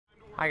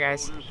Hi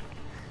guys.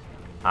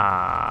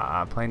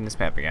 Playing this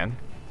map again.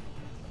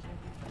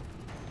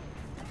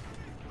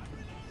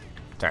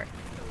 Sorry.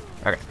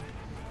 Okay.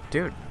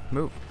 Dude,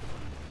 move.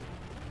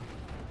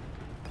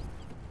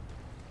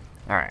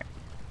 Alright.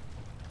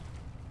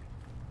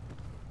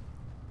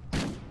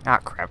 Ah,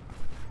 crap.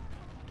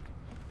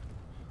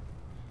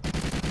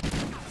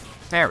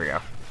 There we go.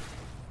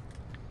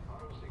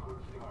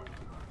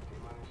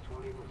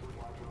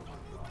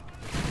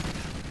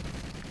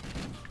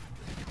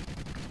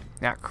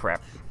 Ah,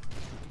 crap.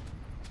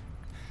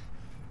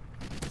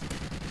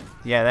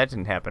 Yeah, that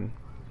didn't happen.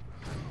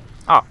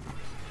 Oh.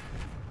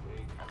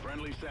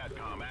 Friendly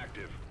SATCOM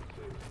active.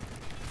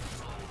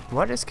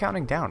 What is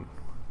counting down?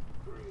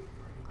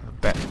 I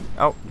bet.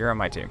 Oh, you're on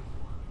my team.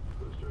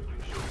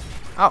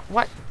 Oh,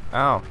 what?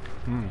 Oh.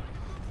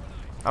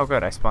 Oh,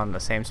 good. I spawned in the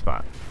same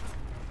spot.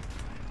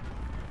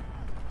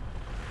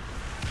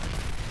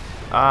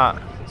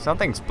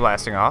 Something's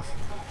blasting off.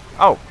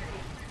 Oh.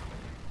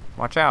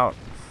 Watch out.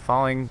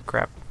 Falling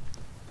crap.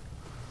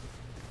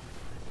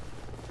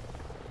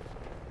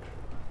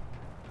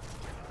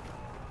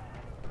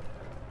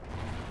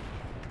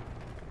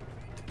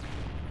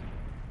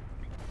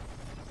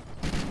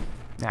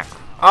 Nah.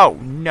 Oh,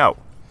 no.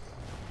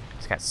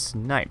 Just got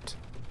sniped.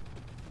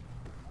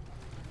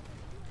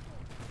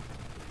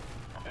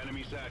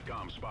 Enemy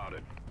SATCOM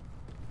spotted.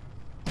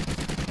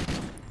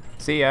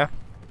 See ya.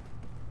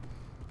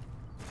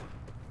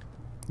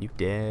 You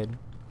dead.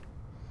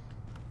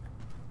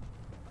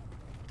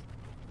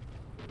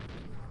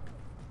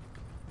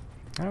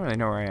 I don't really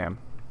know where I am.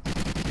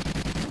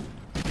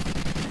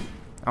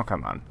 Oh,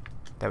 come on.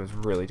 That was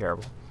really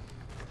terrible.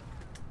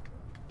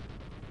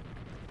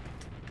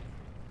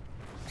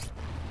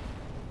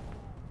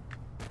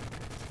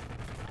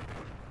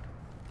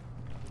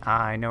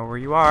 I know where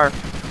you are.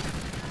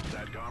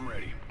 SATCOM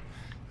ready.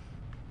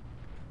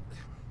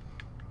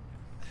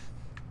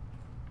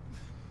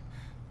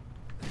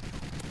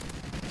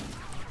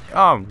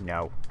 Oh,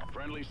 no.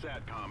 Friendly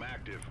SATCOM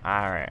active.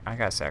 Alright, I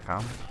got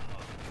SATCOM.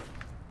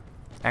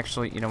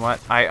 Actually, you know what?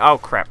 Oh,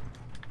 crap.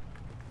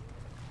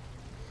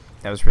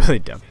 That was really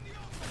dumb.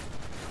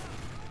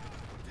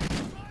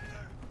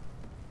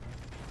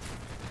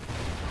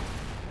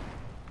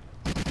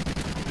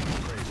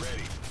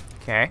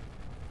 Okay.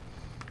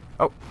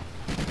 Oh.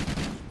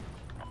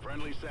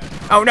 Friendly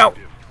SATCOM Oh, no!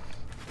 active.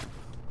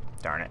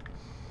 Darn it.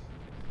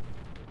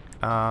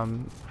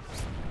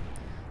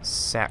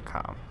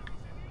 SATCOM.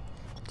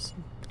 Is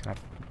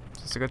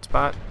this a good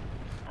spot?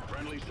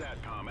 Friendly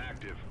SATCOM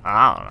active.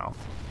 I don't know.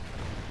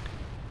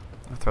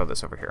 I'll throw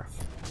this over here.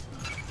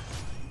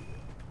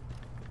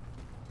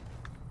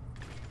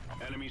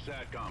 Enemy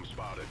SATCOM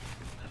spotted.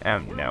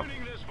 No.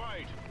 Winning this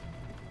fight.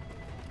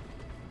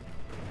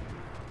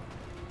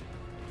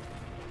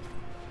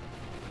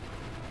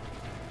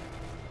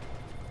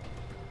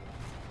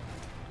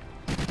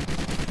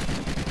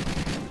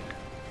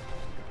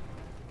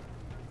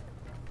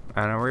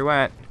 I don't know where he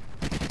went.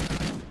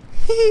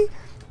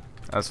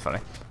 That was funny.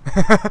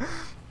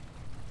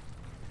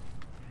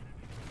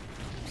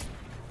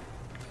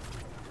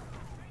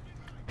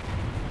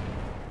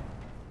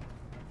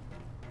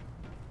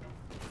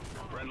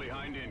 Friendly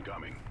Hind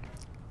incoming.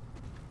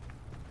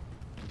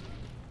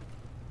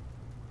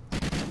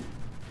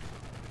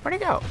 Where'd he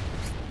go?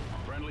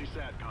 Friendly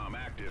SATCOM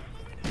active.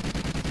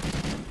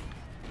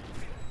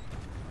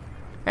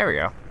 There we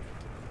go.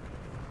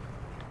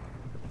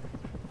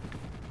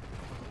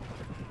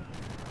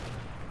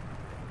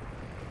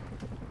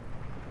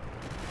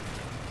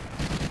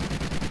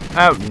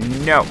 Oh,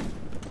 no.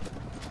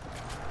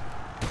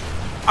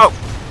 Oh!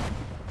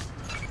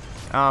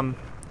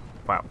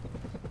 Wow.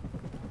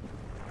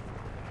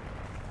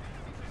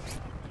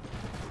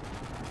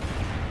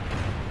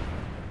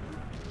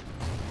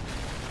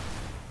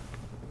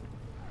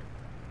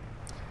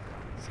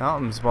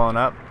 Something's blowing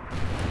up.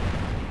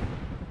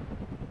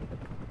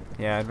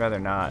 Yeah, I'd rather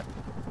not.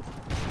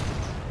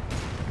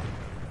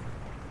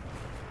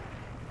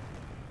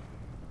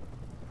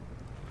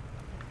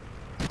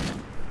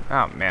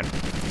 Oh, man.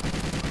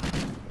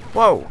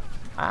 Whoa!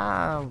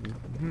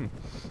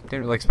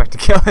 Didn't really expect to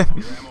kill him.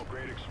 Your ammo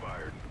crate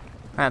expired.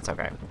 That's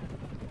okay.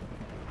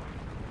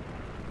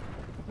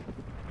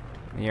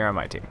 You're on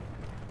my team.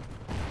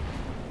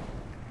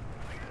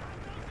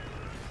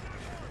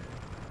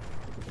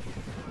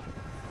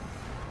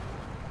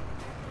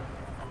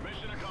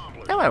 Mission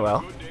accomplished. Oh, I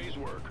will. Good day's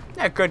work.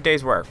 Yeah, good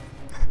day's work.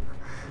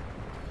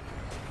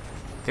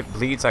 If it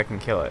bleeds, I can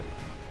kill it.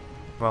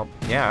 Well,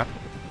 yeah.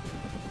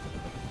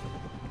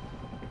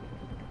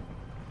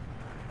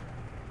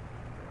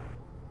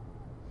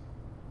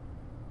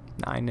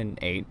 Nine and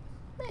 8.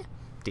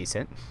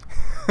 Decent.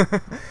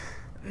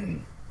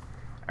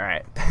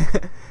 Alright.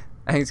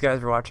 Thanks guys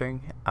for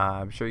watching.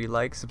 I'm sure you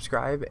like,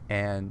 subscribe,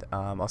 and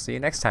I'll see you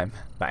next time.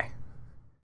 Bye.